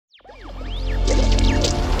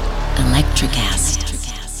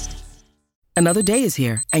Electricast. Another day is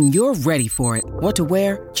here, and you're ready for it. What to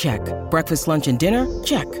wear? Check. Breakfast, lunch, and dinner?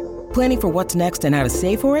 Check. Planning for what's next and how to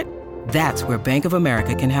save for it? That's where Bank of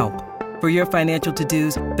America can help. For your financial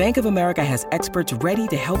to-dos, Bank of America has experts ready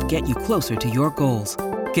to help get you closer to your goals.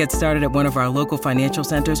 Get started at one of our local financial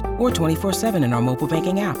centers or 24/7 in our mobile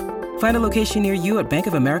banking app. Find a location near you at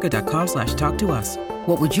bankofamerica.com/talktous.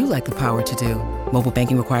 What would you like the power to do? Mobile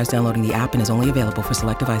banking requires downloading the app and is only available for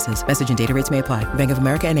select devices. Message and data rates may apply. Bank of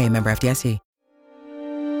America N.A., member FDIC.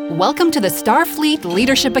 Welcome to the Starfleet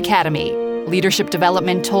Leadership Academy. Leadership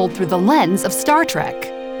development told through the lens of Star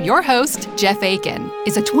Trek. Your host, Jeff Aiken,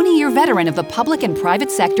 is a 20-year veteran of the public and private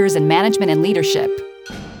sectors in management and leadership.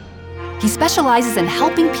 He specializes in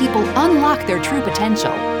helping people unlock their true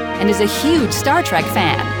potential and is a huge Star Trek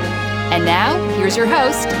fan. And now, here's your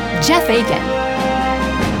host, Jeff Aiken.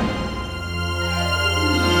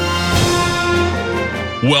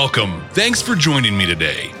 Welcome. Thanks for joining me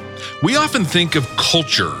today. We often think of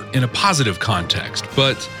culture in a positive context,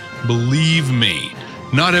 but believe me,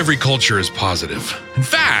 not every culture is positive. In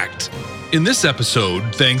fact, in this episode,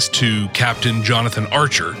 thanks to Captain Jonathan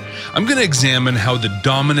Archer, I'm going to examine how the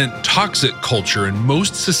dominant toxic culture in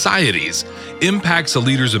most societies impacts a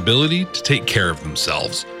leader's ability to take care of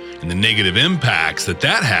themselves and the negative impacts that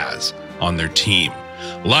has on their team.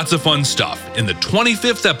 Lots of fun stuff in the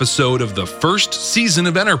 25th episode of the first season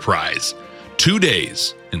of Enterprise, 2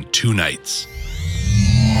 days and 2 nights.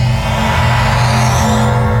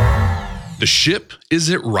 The ship is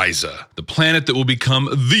at Risa, the planet that will become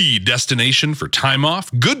the destination for time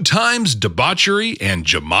off, good times, debauchery, and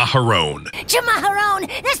Jamaharon. Jamaharon!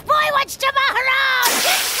 This boy wants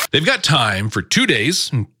Jamaharon! They've got time for 2 days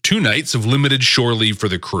and 2 nights of limited shore leave for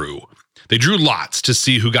the crew. They drew lots to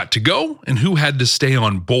see who got to go and who had to stay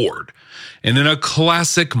on board. And in a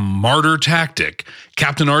classic martyr tactic,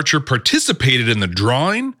 Captain Archer participated in the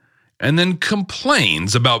drawing and then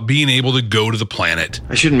complains about being able to go to the planet.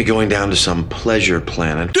 I shouldn't be going down to some pleasure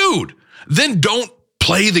planet. Dude, then don't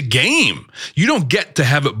play the game. You don't get to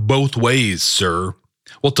have it both ways, sir.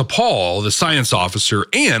 Well, T'Pol, the science officer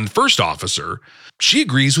and first officer, she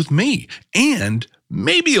agrees with me and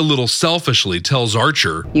maybe a little selfishly tells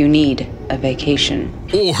Archer, you need a vacation.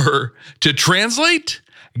 Or, to translate,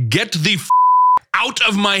 get the out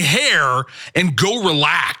of my hair and go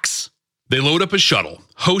relax. They load up a shuttle.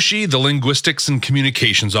 Hoshi, the linguistics and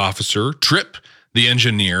communications officer, Trip, the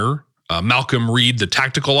engineer, Malcolm Reed, the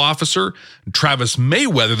tactical officer, Travis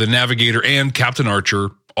Mayweather, the navigator, and Captain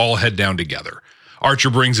Archer all head down together. Archer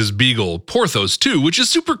brings his beagle, Porthos, too, which is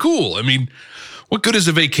super cool. I mean, what good is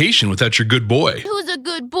a vacation without your good boy? Who's a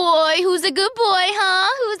good boy? Who's a good boy, huh?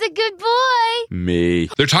 Who's a good boy? Me.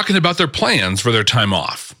 They're talking about their plans for their time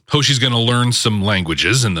off. Hoshi's going to learn some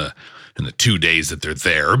languages in the 2 days that they're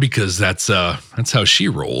there because that's how she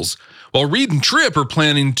rolls. While Reed and Trip are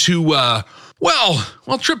planning to, well,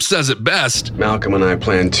 Trip says it best. Malcolm and I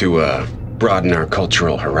plan to broaden our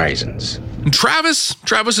cultural horizons. And Travis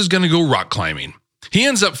is going to go rock climbing. He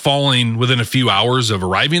ends up falling within a few hours of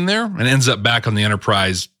arriving there and ends up back on the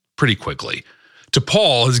Enterprise pretty quickly.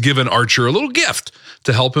 T'Pol has given Archer a little gift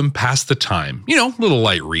to help him pass the time. You know, a little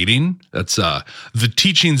light reading. That's The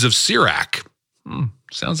Teachings of Sirac.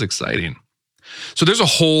 Sounds exciting. So there's a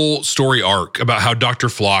whole story arc about how Dr.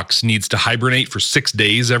 Phlox needs to hibernate for 6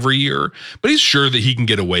 days every year, but he's sure that he can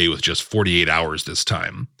get away with just 48 hours this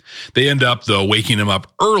time. They end up, though, waking him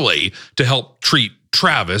up early to help treat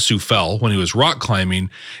Travis, who fell when he was rock climbing.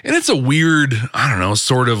 And it's a weird,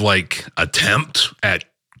 sort of like attempt at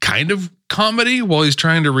kind of comedy while he's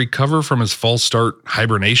trying to recover from his false start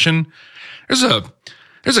hibernation. There's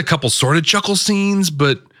a couple sort of chuckle scenes,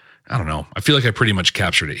 but I don't know. I feel like I pretty much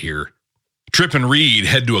captured it here. Trip and Reed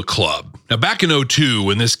head to a club. Now, back in 2002,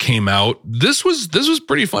 when this came out, this was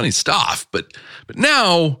pretty funny stuff, but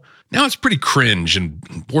now it's pretty cringe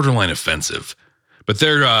and borderline offensive. But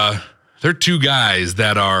they're two guys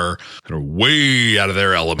that are way out of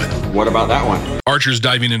their element. What about that one? Archer's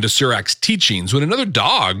diving into Sirac's teachings when another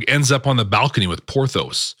dog ends up on the balcony with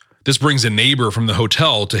Porthos. This brings a neighbor from the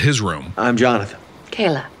hotel to his room. I'm Jonathan.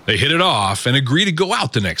 Kayla. They hit it off and agree to go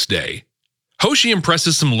out the next day. Hoshi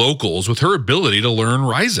impresses some locals with her ability to learn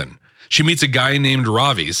Ryzen. She meets a guy named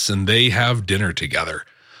Ravis and they have dinner together.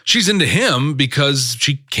 She's into him because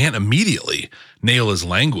she can't immediately nail his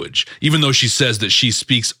language. Even though she says that she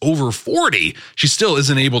speaks over 40, she still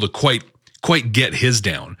isn't able to quite get his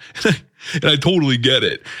down. And I totally get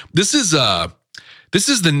it. This is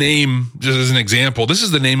the name, just as an example, this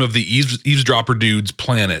is the name of the eavesdropper dude's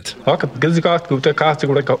planet. Yeah,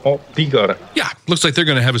 looks like they're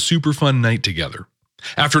going to have a super fun night together.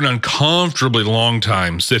 After an uncomfortably long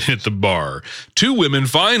time sitting at the bar, two women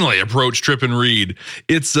finally approach Trip and Reed.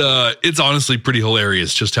 It's honestly pretty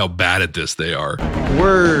hilarious just how bad at this they are.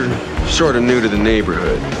 We're sort of new to the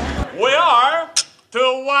neighborhood. We are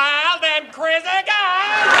two wild and crazy guys.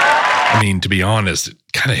 I mean, to be honest, it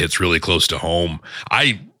kind of hits really close to home.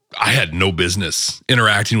 I had no business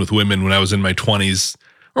interacting with women when I was in my 20s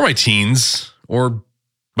or my teens or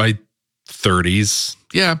my 30s.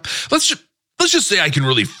 Yeah, let's just say I can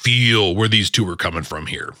really feel where these two are coming from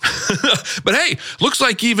here. But hey, looks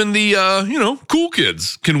like even the, cool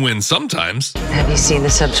kids can win sometimes. Have you seen the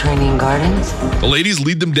subterranean gardens? The ladies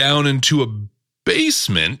lead them down into a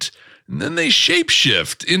basement, and then they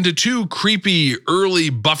shapeshift into two creepy, early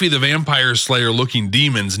Buffy the Vampire Slayer looking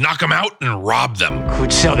demons, knock them out and rob them.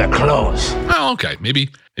 Could sell their clothes. Oh, okay. Maybe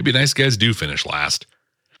nice guys do finish last.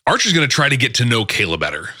 Archer's going to try to get to know Kayla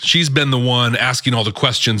better. She's been the one asking all the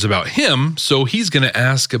questions about him, so he's going to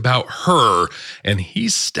ask about her, and he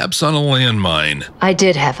steps on a landmine. I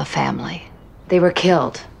did have a family. They were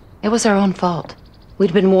killed. It was our own fault.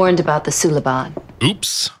 We'd been warned about the Suliban.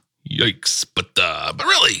 Oops. Yikes. But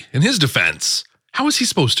really, in his defense, how is he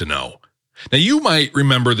supposed to know? Now, you might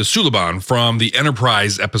remember the Suliban from the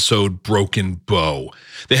Enterprise episode Broken Bow.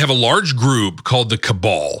 They have a large group called the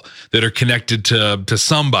Cabal that are connected to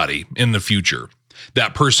somebody in the future.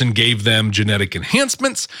 That person gave them genetic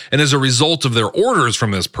enhancements, and as a result of their orders from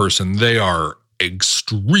this person, they are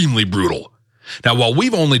extremely brutal. Now, while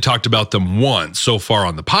we've only talked about them once so far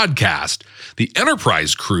on the podcast, the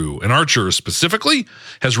Enterprise crew, and Archer specifically,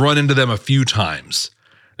 has run into them a few times.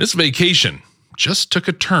 This vacation just took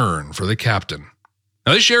a turn for the captain.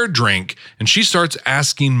 Now, they share a drink, and she starts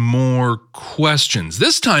asking more questions.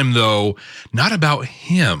 This time, though, not about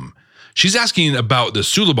him. She's asking about the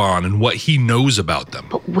Suliban and what he knows about them.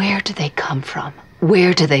 But where do they come from?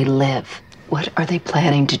 Where do they live? What are they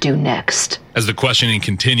planning to do next? As the questioning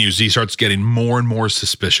continues, he starts getting more and more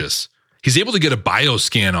suspicious. He's able to get a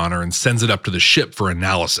bioscan on her and sends it up to the ship for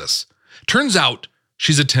analysis. Turns out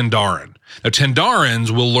she's a Tendaran. Now,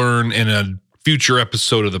 Tendarans, we'll learn in a future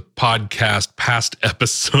episode of the podcast, past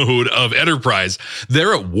episode of Enterprise,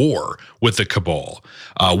 they're at war with the Cabal.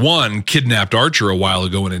 One kidnapped Archer a while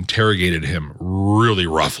ago and interrogated him really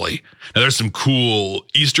roughly. Now, there's some cool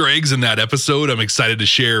Easter eggs in that episode I'm excited to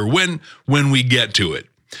share when we get to it.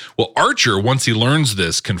 Well, Archer, once he learns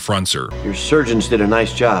this, confronts her. Your surgeons did a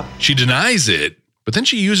nice job. She denies it, but then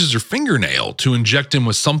she uses her fingernail to inject him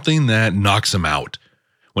with something that knocks him out.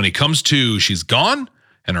 When he comes to, she's gone,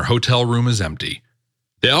 and her hotel room is empty.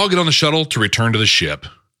 They all get on the shuttle to return to the ship.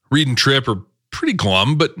 Reed and Trip are pretty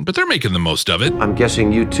glum, but they're making the most of it. I'm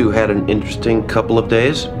guessing you two had an interesting couple of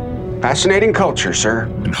days? Fascinating culture, sir.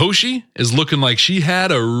 And Hoshi is looking like she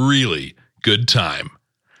had a really good time.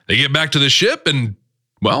 They get back to the ship, and,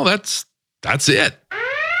 well, that's it.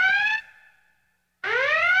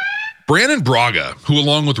 Brannon Braga, who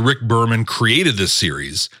along with Rick Berman created this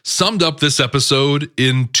series, summed up this episode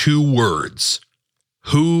in 2 words.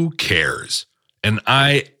 Who cares? And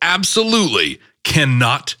I absolutely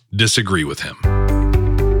cannot disagree with him.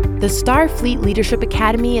 The Starfleet Leadership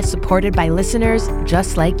Academy is supported by listeners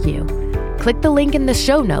just like you. Click the link in the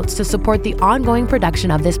show notes to support the ongoing production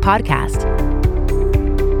of this podcast.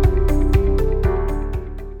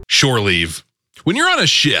 Shore leave. When you're on a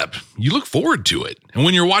ship, you look forward to it. And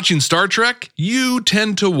when you're watching Star Trek, you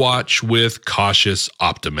tend to watch with cautious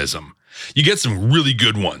optimism. You get some really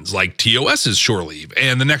good ones like TOS's Shore Leave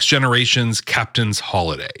and The Next Generation's Captain's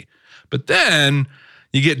Holiday. But then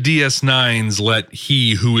you get DS9's Let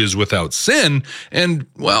He Who Is Without Sin and,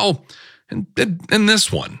 well, and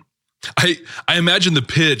this one. I imagine the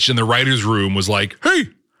pitch in the writer's room was like, hey,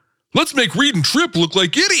 let's make Reed and Trip look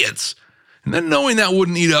like idiots. And then knowing that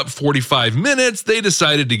wouldn't eat up 45 minutes, they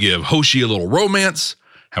decided to give Hoshi a little romance,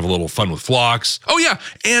 have a little fun with Phlox. Oh yeah,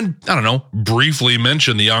 and I don't know, briefly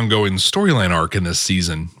mention the ongoing storyline arc in this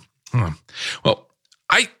season. Well,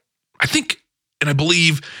 I think and I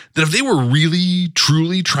believe that if they were really,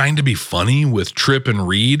 truly trying to be funny with Trip and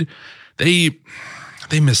Reed, they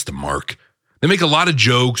missed the mark. They make a lot of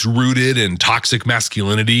jokes rooted in toxic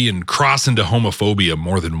masculinity and cross into homophobia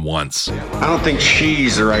more than once. I don't think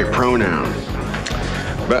she's the right pronoun.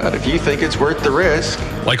 But if you think it's worth the risk.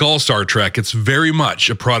 Like all Star Trek, it's very much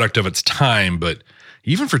a product of its time, but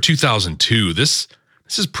even for 2002, this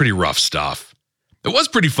is pretty rough stuff. It was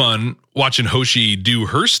pretty fun watching Hoshi do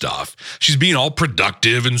her stuff. She's being all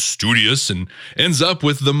productive and studious and ends up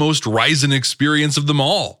with the most Ryzen experience of them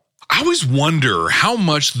all. I always wonder how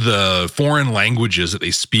much the foreign languages that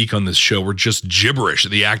they speak on this show are just gibberish that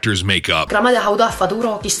the actors make up. I'd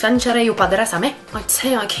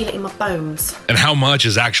say I kill it in my bones. And how much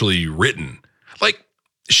is actually written. Like,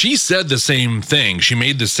 she said the same thing. She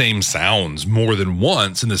made the same sounds more than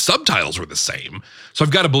once, and the subtitles were the same. So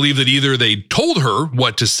I've got to believe that either they told her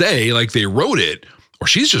what to say, like they wrote it, or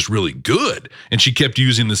she's just really good, and she kept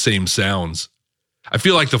using the same sounds. I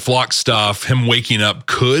feel like the flock stuff, him waking up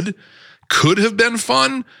could have been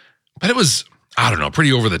fun, but it was, I don't know,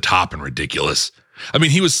 pretty over the top and ridiculous. I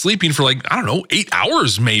mean, he was sleeping for 8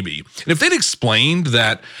 hours maybe. And if they'd explained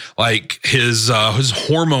that his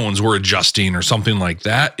hormones were adjusting or something like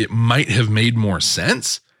that, it might have made more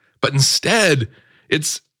sense. But instead,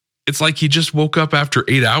 it's like he just woke up after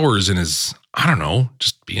 8 hours and is, I don't know,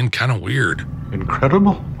 just being kind of weird.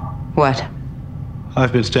 Incredible. What?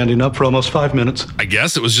 I've been standing up for almost 5 minutes. I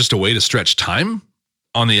guess it was just a way to stretch time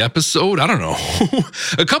on the episode. I don't know.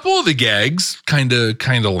 A couple of the gags kind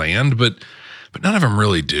of land, but none of them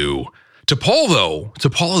really do.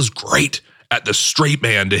 T'Pol is great at the straight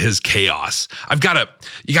man to his chaos. You gotta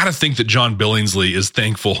think that John Billingsley is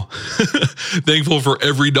thankful for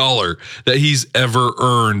every dollar that he's ever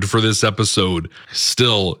earned for this episode.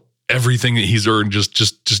 Still, everything that he's earned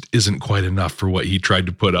just isn't quite enough for what he tried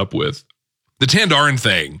to put up with. The Tandarin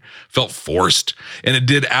thing felt forced, and it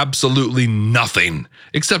did absolutely nothing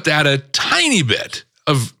except add a tiny bit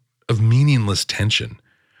of meaningless tension.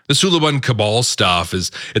 The Suliban Cabal stuff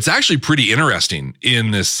it's actually pretty interesting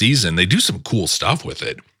in this season. They do some cool stuff with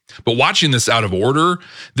it. But watching this out of order,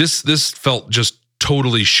 this felt just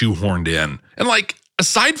totally shoehorned in. And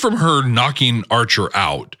aside from her knocking Archer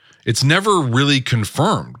out, it's never really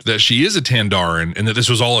confirmed that she is a Tandarin and that this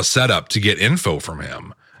was all a setup to get info from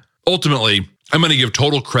him. Ultimately, I'm going to give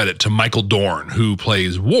total credit to Michael Dorn, who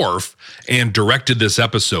plays Worf and directed this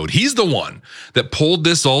episode. He's the one that pulled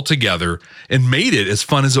this all together and made it as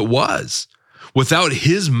fun as it was. Without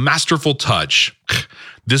his masterful touch,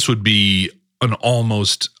 this would be an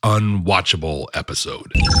almost unwatchable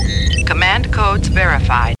episode. Command codes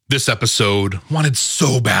verified. This episode wanted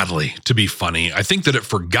so badly to be funny. I think that it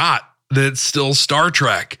forgot that it's still Star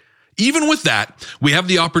Trek. Even with that, we have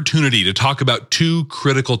the opportunity to talk about two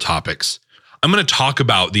critical topics. I'm going to talk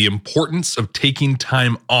about the importance of taking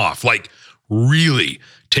time off, really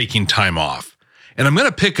taking time off. And I'm going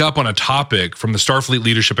to pick up on a topic from the Starfleet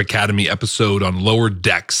Leadership Academy episode on Lower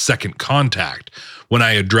Deck's Second Contact, when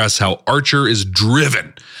I address how Archer is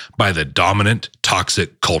driven by the dominant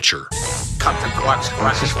toxic culture. Come to Quark's.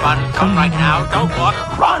 Quark's is fun. Come right now. Don't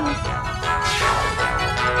walk. Run.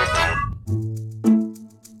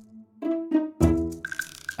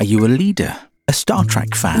 Are you a leader? A Star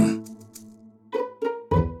Trek fan?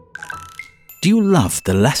 Do you love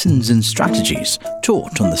the lessons and strategies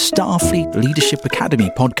taught on the Starfleet Leadership Academy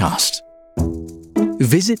podcast?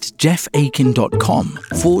 Visit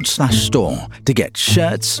jeffakin.com/store to get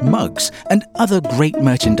shirts, mugs, and other great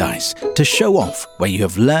merchandise to show off where you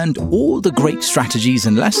have learned all the great strategies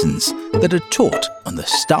and lessons that are taught on the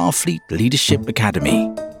Starfleet Leadership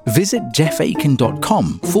Academy. Visit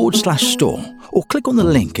jeffakin.com/store or click on the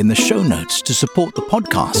link in the show notes to support the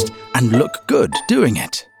podcast and look good doing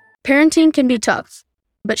it. Parenting can be tough,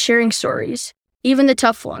 but sharing stories, even the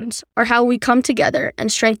tough ones, are how we come together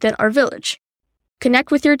and strengthen our village.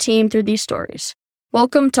 Connect with your team through these stories.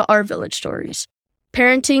 Welcome to Our Village Stories,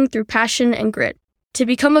 parenting through passion and grit. To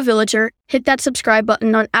become a villager, hit that subscribe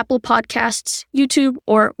button on Apple Podcasts, YouTube,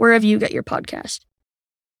 or wherever you get your podcast.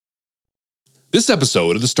 This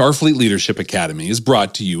episode of the Starfleet Leadership Academy is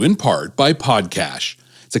brought to you in part by Podcash.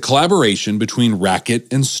 It's a collaboration between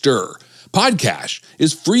Racket and Stir. Podcash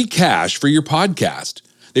is free cash for your podcast.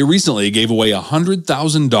 They recently gave away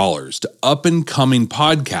 $100,000 to up-and-coming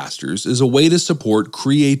podcasters as a way to support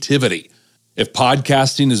creativity. If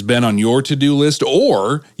podcasting has been on your to-do list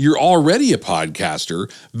or you're already a podcaster,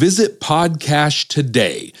 visit Podcash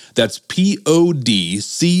today. That's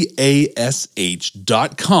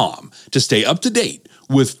PODCASH.com to stay up to date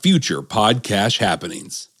with future Podcash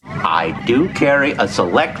happenings. I do carry a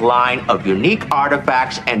select line of unique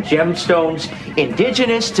artifacts and gemstones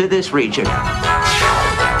indigenous to this region.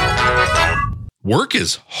 Work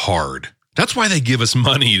is hard. That's why they give us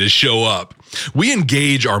money to show up. We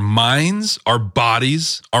engage our minds, our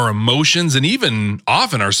bodies, our emotions, and even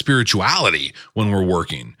often our spirituality when we're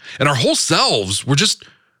working. And our whole selves, we're just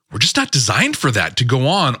not designed for that to go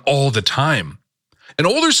on all the time. An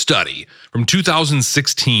older study from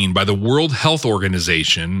 2016 by the World Health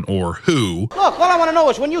Organization, or WHO. Look, all I want to know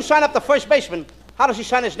is when you sign up the first baseman, How does he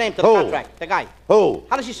sign his name to the contract? The guy. Who?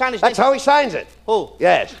 How does he sign his name? That's how he signs it. Who?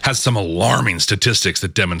 Yes. Has some alarming statistics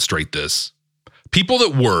that demonstrate this. People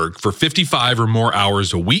that work for 55 or more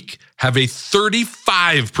hours a week have a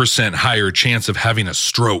 35% higher chance of having a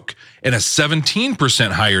stroke and a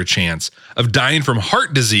 17% higher chance of dying from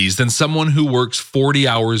heart disease than someone who works 40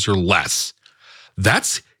 hours or less.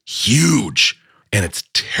 That's huge, and it's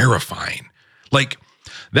terrifying. Like,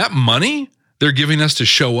 that money they're giving us to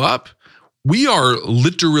show up, we are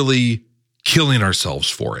literally killing ourselves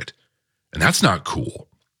for it. And that's not cool.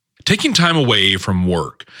 Taking time away from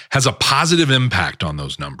work has a positive impact on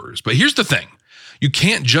those numbers. But here's the thing. You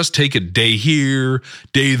can't just take a day here,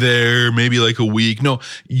 day there, maybe like a week. No,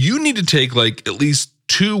 you need to take like at least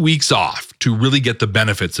 2 weeks off to really get the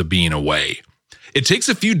benefits of being away. It takes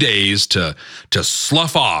a few days to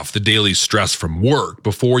slough off the daily stress from work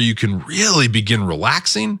before you can really begin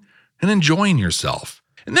relaxing and enjoying yourself.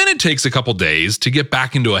 And then it takes a couple days to get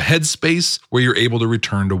back into a headspace where you're able to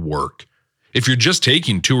return to work. If you're just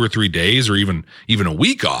taking 2 or 3 days or even a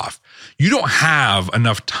week off, you don't have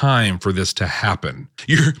enough time for this to happen.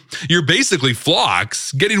 You're basically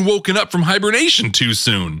flocks getting woken up from hibernation too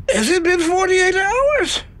soon. Has it been 48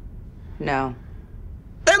 hours? No.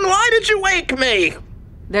 Then why did you wake me?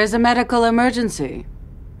 There's a medical emergency.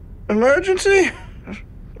 Emergency?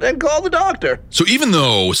 Then call the doctor. So even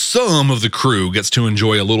though some of the crew gets to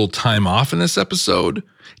enjoy a little time off in this episode,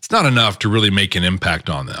 it's not enough to really make an impact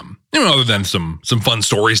on them. Other than some fun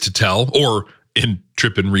stories to tell, or in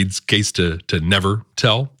Trip and Reed's case, to never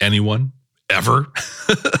tell anyone, ever.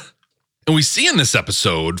 And we see in this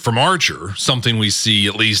episode from Archer, something we see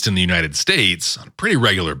at least in the United States on a pretty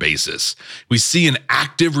regular basis. We see an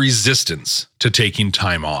active resistance to taking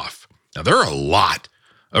time off. Now, there are a lot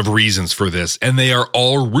of reasons for this, and they are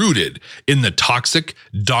all rooted in the toxic,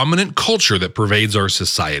 dominant culture that pervades our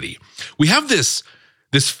society. We have this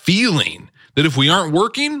feeling that if we aren't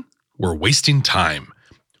working, we're wasting time.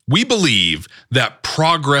 We believe that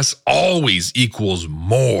progress always equals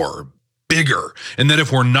more, bigger, and that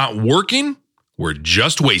if we're not working, we're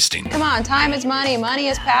just wasting. Come on, time is money, money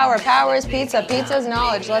is power, power is pizza, pizza is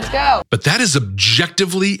knowledge, let's go. But that is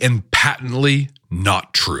objectively and patently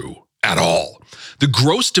not true at all. The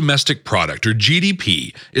gross domestic product, or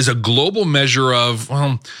GDP, is a global measure of,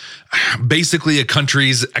 basically a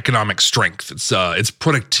country's economic strength. It's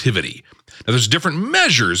productivity. Now, there's different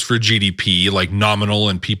measures for GDP, like nominal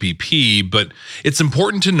and PPP, but it's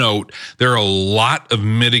important to note there are a lot of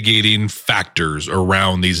mitigating factors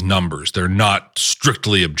around these numbers. They're not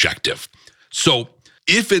strictly objective. So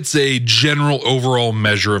if it's a general overall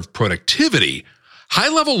measure of productivity,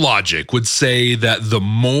 high-level logic would say that the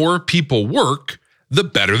more people work, the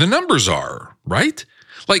better the numbers are, right?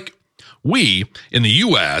 Like, we in the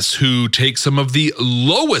US, who take some of the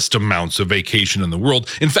lowest amounts of vacation in the world.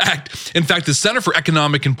 In fact, the Center for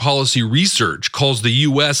Economic and Policy Research calls the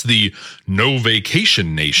US the no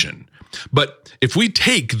vacation nation. But if we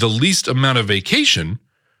take the least amount of vacation,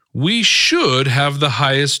 we should have the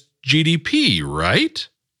highest GDP, right?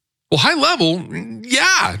 Well, high level,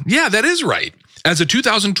 yeah, that is right. As of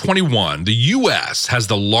 2021, the U.S. has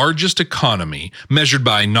the largest economy measured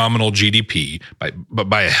by nominal GDP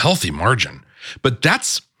by a healthy margin. But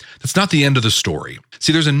that's not the end of the story.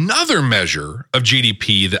 See, there's another measure of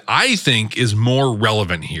GDP that I think is more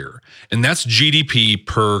relevant here, and that's GDP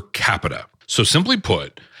per capita. So simply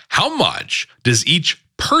put, how much does each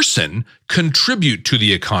person contribute to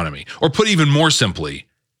the economy? Or put even more simply,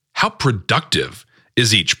 how productive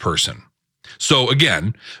is each person? So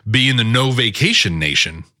again, being the no vacation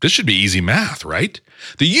nation, this should be easy math, right?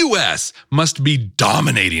 The US must be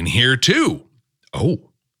dominating here too.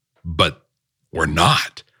 Oh, but we're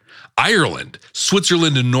not. Ireland,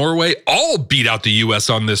 Switzerland, and Norway all beat out the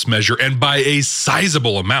US on this measure, and by a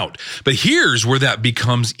sizable amount. But here's where that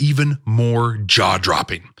becomes even more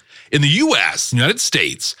jaw-dropping. In the US, United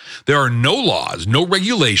States, there are no laws, no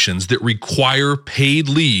regulations that require paid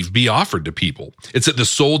leave be offered to people. It's at the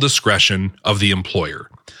sole discretion of the employer.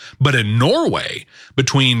 But in Norway,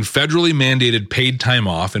 between federally mandated paid time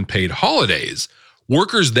off and paid holidays,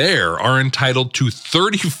 workers there are entitled to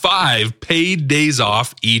 35 paid days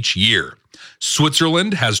off each year.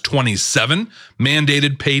 Switzerland has 27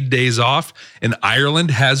 mandated paid days off, and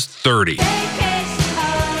Ireland has 30.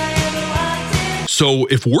 So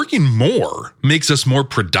if working more makes us more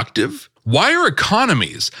productive, why are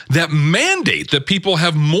economies that mandate that people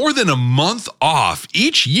have more than a month off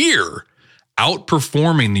each year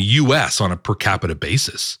outperforming the US on a per capita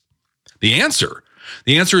basis? The answer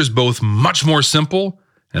is both much more simple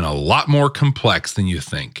and a lot more complex than you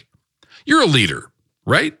think. You're a leader,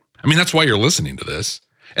 right? I mean, that's why you're listening to this.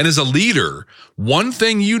 And as a leader, one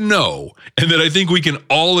thing you know, and that I think we can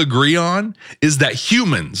all agree on, is that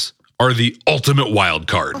humans are the ultimate wild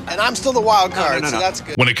card. And I'm still the wild card, so that's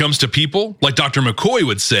good. When it comes to people, like Dr. McCoy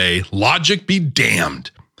would say, logic be damned.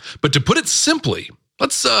 But to put it simply,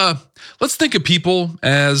 let's think of people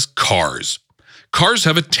as cars. Cars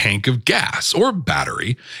have a tank of gas or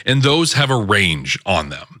battery, and those have a range on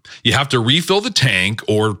them. You have to refill the tank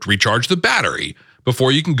or recharge the battery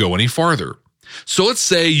before you can go any farther. So let's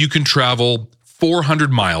say you can travel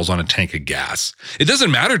 400 miles on a tank of gas. It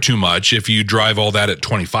doesn't matter too much if you drive all that at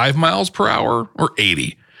 25 miles per hour or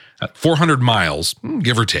 80. 400 miles,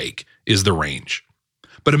 give or take, is the range.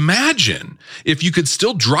 But imagine if you could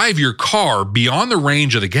still drive your car beyond the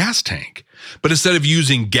range of the gas tank, but instead of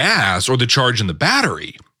using gas or the charge in the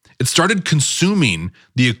battery, it started consuming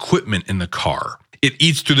the equipment in the car. It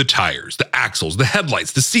eats through the tires, the axles, the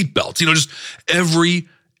headlights, the seat belts, just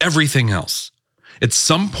everything else. At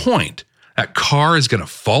some point, that car is going to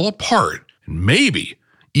fall apart and maybe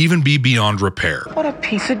even be beyond repair. What a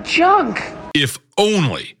piece of junk. If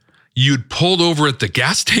only you'd pulled over at the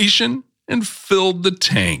gas station and filled the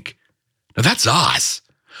tank. Now that's us.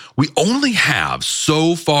 We only have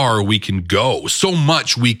so far we can go, so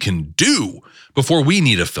much we can do before we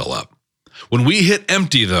need a fill up. When we hit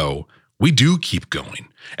empty, though, we do keep going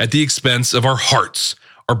at the expense of our hearts,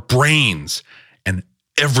 our brains, and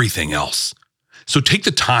everything else. So take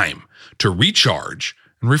the time to recharge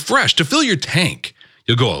and refresh, to fill your tank.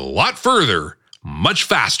 You'll go a lot further, much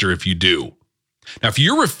faster if you do. Now, if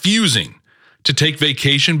you're refusing to take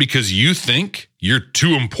vacation because you think you're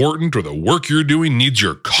too important or the work you're doing needs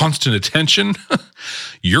your constant attention,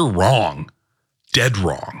 you're wrong. Dead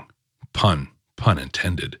wrong. Pun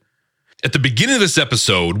intended. At the beginning of this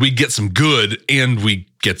episode, we get some good and we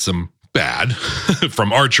get some bad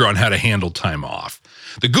from Archer on how to handle time off.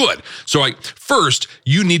 The good. So first,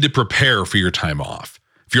 you need to prepare for your time off.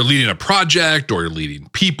 If you're leading a project or you're leading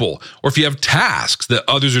people, or if you have tasks that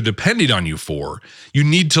others are depending on you for, you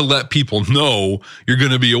need to let people know you're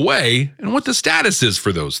going to be away and what the status is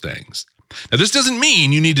for those things. Now, this doesn't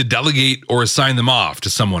mean you need to delegate or assign them off to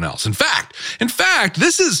someone else. In fact,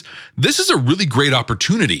 this is a really great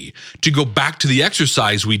opportunity to go back to the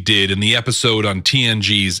exercise we did in the episode on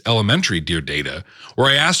TNG's elementary Dear Data, where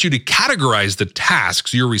I asked you to categorize the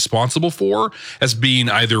tasks you're responsible for as being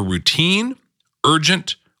either routine,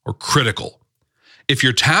 urgent, or critical. If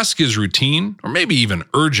your task is routine, or maybe even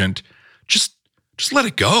urgent, just let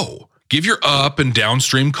it go. Give your up and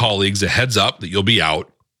downstream colleagues a heads up that you'll be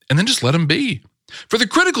out, and then just let them be. For the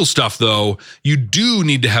critical stuff, though, you do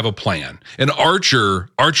need to have a plan. And Archer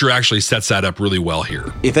actually sets that up really well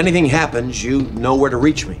here. If anything happens, you know where to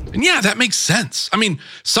reach me. And yeah, that makes sense. I mean,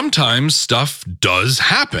 sometimes stuff does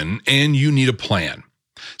happen and you need a plan.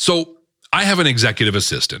 So I have an executive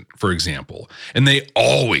assistant, for example, and they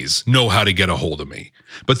always know how to get a hold of me.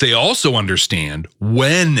 But they also understand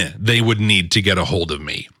when they would need to get a hold of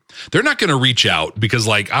me. They're not going to reach out because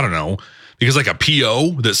a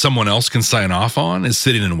PO that someone else can sign off on is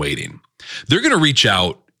sitting and waiting. They're going to reach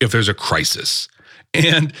out if there's a crisis.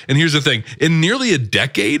 And here's the thing, in nearly a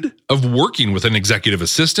decade of working with an executive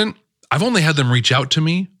assistant, I've only had them reach out to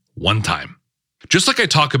me one time. Just like I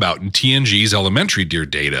talk about in TNG's elementary Dear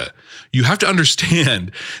Data, you have to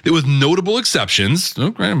understand that with notable exceptions,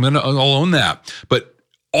 okay, I'll own that, but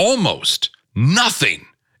almost nothing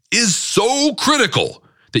is so critical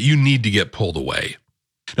that you need to get pulled away.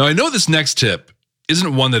 Now, I know this next tip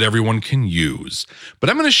isn't one that everyone can use, but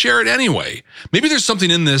I'm going to share it anyway. Maybe there's something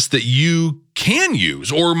in this that you can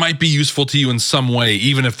use or might be useful to you in some way,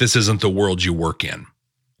 even if this isn't the world you work in.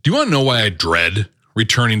 Do you want to know why I dread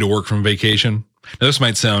returning to work from vacation? Now, this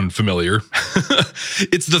might sound familiar.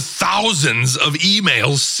 It's the thousands of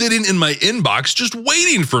emails sitting in my inbox just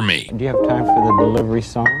waiting for me. Do you have time for the delivery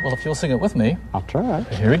song? Well, if you'll sing it with me. I'll try.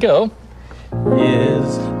 Here we go.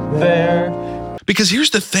 Is there... Because here's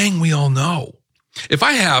the thing we all know. If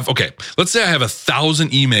I have, let's say I have 1,000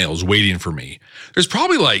 emails waiting for me. There's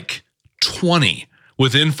probably like 20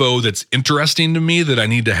 with info that's interesting to me that I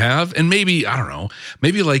need to have. And maybe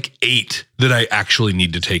like 8 that I actually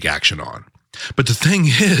need to take action on. But the thing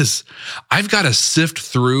is, I've got to sift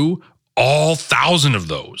through all 1,000 of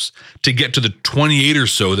those to get to the 28 or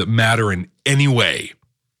so that matter in any way.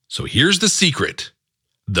 So here's the secret,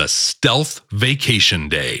 the stealth vacation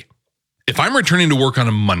day. If I'm returning to work on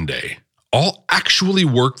a Monday, I'll actually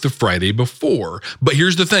work the Friday before. But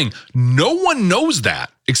here's the thing, no one knows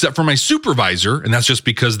that except for my supervisor, and that's just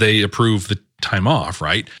because they approve the time off,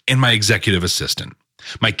 right? And my executive assistant.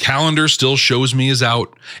 My calendar still shows me as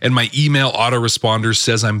out, and my email autoresponder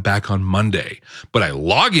says I'm back on Monday. But I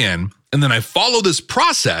log in, And then I follow this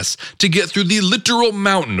process to get through the literal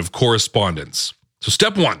mountain of correspondence. So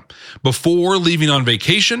step 1, before leaving on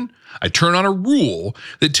vacation, I turn on a rule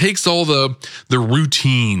that takes all the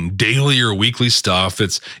routine daily or weekly stuff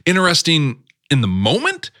that's interesting in the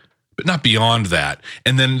moment, but not beyond that.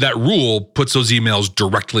 And then that rule puts those emails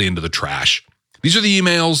directly into the trash. These are the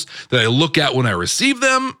emails that I look at when I receive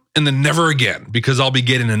them and then never again, because I'll be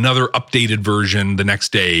getting another updated version the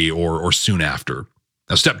next day or soon after.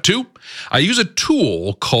 Now, step 2, I use a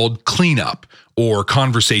tool called Cleanup or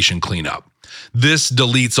Conversation Cleanup. This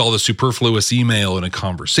deletes all the superfluous email in a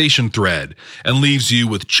conversation thread and leaves you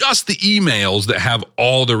with just the emails that have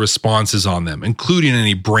all the responses on them, including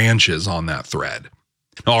any branches on that thread.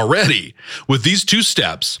 Already, with these 2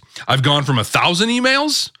 steps, I've gone from 1,000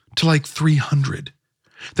 emails to like 300.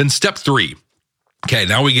 Then step 3. Okay,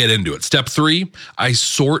 now we get into it. Step 3, I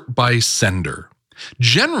sort by sender.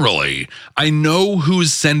 Generally, I know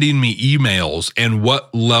who's sending me emails and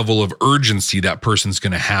what level of urgency that person's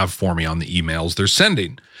going to have for me on the emails they're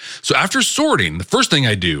sending. So after sorting, the first thing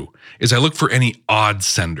I do is I look for any odd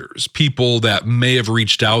senders, people that may have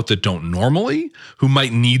reached out that don't normally, who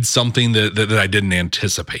might need something that I didn't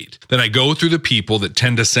anticipate. Then I go through the people that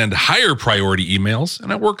tend to send higher priority emails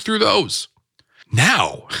and I work through those.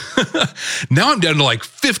 Now I'm down to like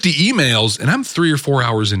 50 emails and I'm 3 or 4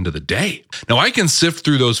 hours into the day. Now I can sift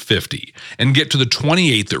through those 50 and get to the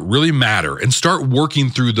 28 that really matter and start working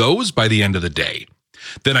through those by the end of the day.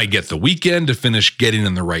 Then I get the weekend to finish getting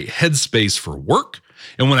in the right headspace for work.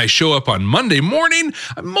 And when I show up on Monday morning,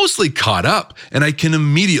 I'm mostly caught up and I can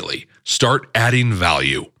immediately start adding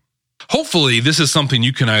value. Hopefully, this is something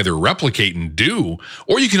you can either replicate and do,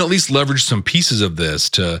 or you can at least leverage some pieces of this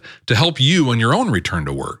to help you on your own return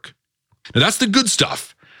to work. Now, that's the good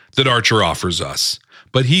stuff that Archer offers us,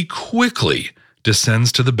 but he quickly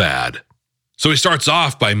descends to the bad. So he starts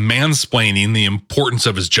off by mansplaining the importance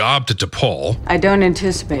of his job to Paul. I don't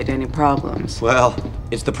anticipate any problems. Well,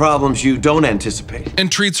 it's the problems you don't anticipate.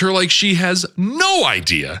 And treats her like she has no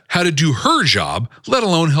idea how to do her job, let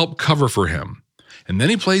alone help cover for him. And then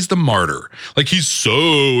he plays the martyr, like he's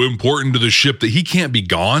so important to the ship that he can't be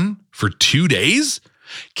gone for 2 days?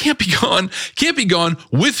 Can't be gone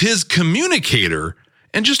with his communicator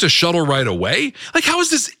and just a shuttle right away? Like, how is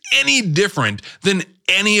this any different than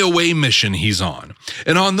any away mission he's on?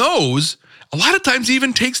 And on those, a lot of times he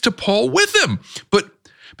even takes Paul with him. But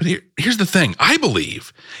here's the thing. I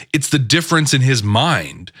believe it's the difference in his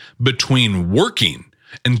mind between working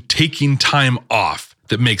and taking time off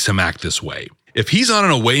that makes him act this way. If he's on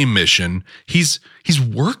an away mission, he's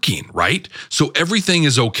working, right? So everything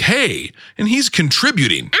is okay and he's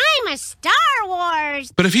contributing. I'm a Star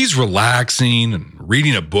Wars. But if he's relaxing and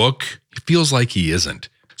reading a book, it feels like he isn't.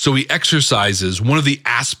 So he exercises one of the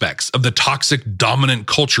aspects of the toxic dominant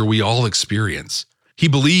culture we all experience. He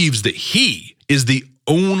believes that he is the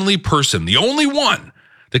only person, the only one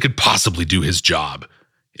that could possibly do his job.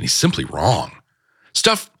 And he's simply wrong.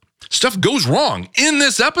 Stuff goes wrong in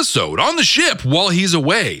this episode on the ship while he's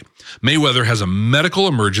away. Mayweather has a medical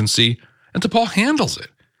emergency and T'Pol handles it.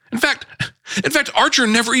 In fact, Archer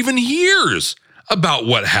never even hears about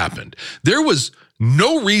what happened. There was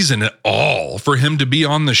no reason at all for him to be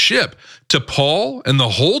on the ship. T'Pol and the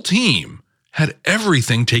whole team had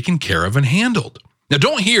everything taken care of and handled. Now,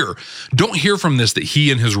 don't hear from this that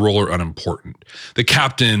he and his role are unimportant. The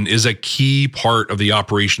captain is a key part of the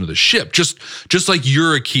operation of the ship, just like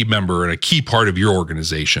you're a key member and a key part of your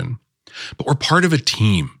organization. But we're part of a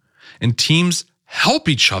team, and teams help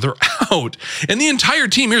each other out. And the entire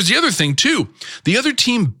team, here's the other thing too, the other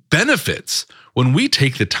team benefits when we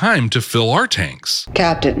take the time to fill our tanks.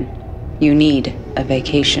 Captain, you need a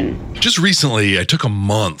vacation. Just recently, I took a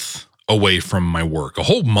month away from my work, a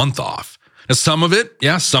whole month off. Now, some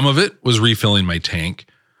of it was refilling my tank,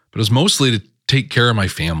 but it was mostly to take care of my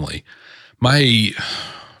family. My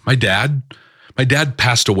dad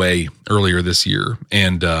passed away earlier this year,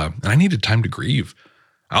 and I needed time to grieve.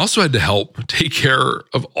 I also had to help take care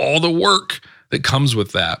of all the work that comes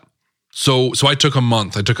with that. So I took a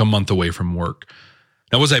month. I took a month away from work.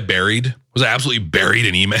 Now, was I buried? Was I absolutely buried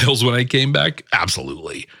in emails when I came back?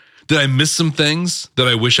 Absolutely. Did I miss some things that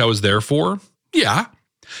I wish I was there for? Yeah.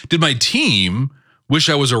 Did my team wish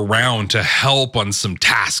I was around to help on some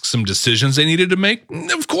tasks, some decisions they needed to make?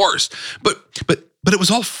 Of course. But it was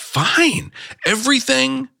all fine.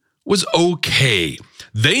 Everything was okay.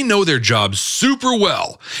 They know their job super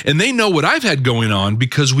well, and they know what I've had going on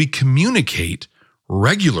because we communicate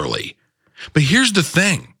regularly. But here's the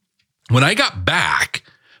thing. When I got back,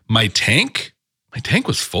 my tank My tank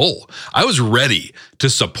was full. I was ready to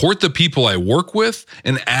support the people I work with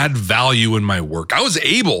and add value in my work. I was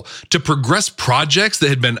able to progress projects that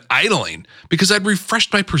had been idling because I'd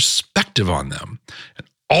refreshed my perspective on them. And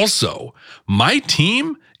also, my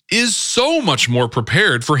team is so much more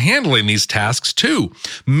prepared for handling these tasks too.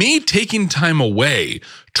 Me taking time away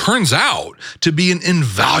turns out to be an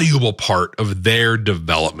invaluable part of their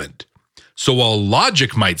development. So while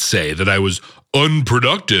logic might say that I was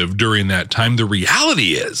unproductive during that time, the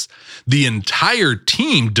reality is the entire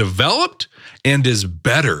team developed and is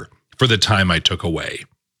better for the time I took away.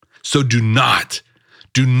 So do not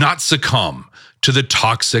succumb to the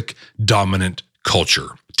toxic, dominant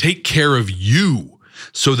culture. Take care of you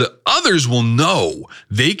so that others will know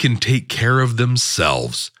they can take care of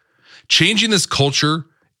themselves. Changing this culture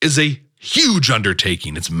is a huge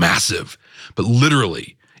undertaking. It's massive, but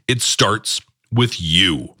literally it starts with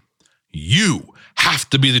you. You have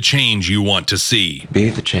to be the change you want to see. Be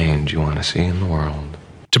the change you want to see in the world.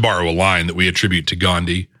 To borrow a line that we attribute to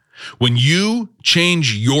Gandhi, when you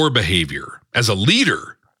change your behavior as a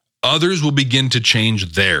leader, others will begin to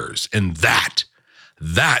change theirs. And that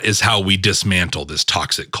is how we dismantle this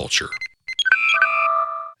toxic culture.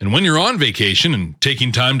 And when you're on vacation and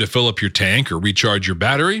taking time to fill up your tank or recharge your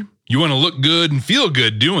battery, you want to look good and feel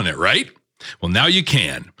good doing it, right? Well, now you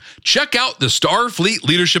can. Check out the Starfleet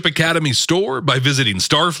Leadership Academy store by visiting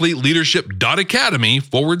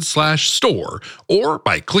starfleetleadership.academy/store or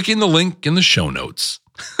by clicking the link in the show notes.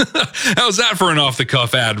 How's that for an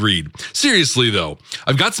off-the-cuff ad read? Seriously, though,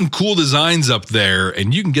 I've got some cool designs up there,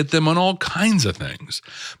 and you can get them on all kinds of things.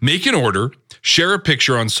 Make an order, share a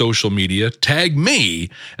picture on social media, tag me,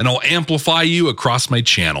 and I'll amplify you across my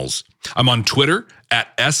channels. I'm on Twitter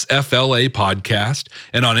at SFLA Podcast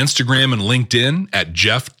and on Instagram and LinkedIn at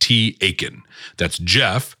Jeff T. Aiken. That's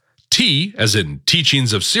Jeff, T as in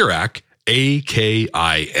Teachings of Sirac,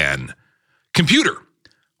 A-K-I-N. Computer,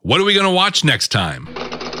 what are we going to watch next time?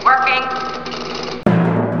 Working.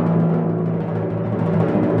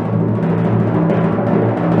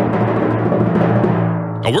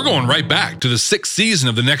 Oh, we're going right back to the 6th season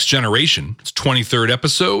of The Next Generation. It's 23rd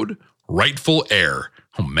episode, Rightful Heir.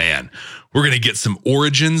 Oh man, we're going to get some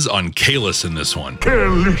origins on Kahless in this one.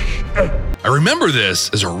 I remember this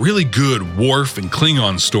as a really good Worf and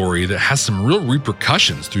Klingon story that has some real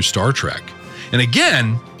repercussions through Star Trek. And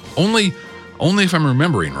again, only if I'm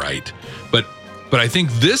remembering right. But I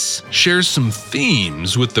think this shares some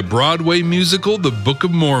themes with the Broadway musical The Book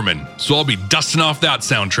of Mormon. So I'll be dusting off that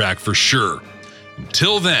soundtrack for sure.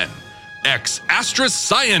 Until then, ex Astra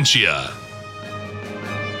Scientia.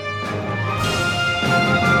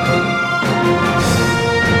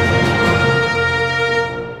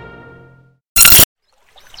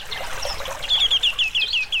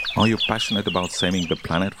 Are you passionate about saving the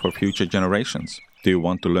planet for future generations? Do you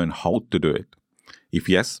want to learn how to do it? If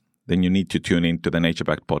yes, then you need to tune in to the Nature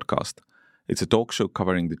Backed podcast. It's a talk show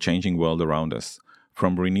covering the changing world around us,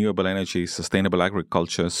 from renewable energy, sustainable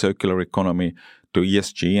agriculture, circular economy, to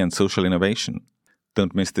ESG and social innovation.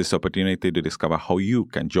 Don't miss this opportunity to discover how you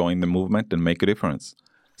can join the movement and make a difference.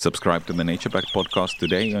 Subscribe to the Nature Backed podcast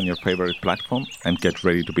today on your favorite platform and get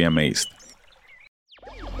ready to be amazed.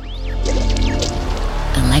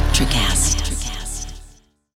 Electricast.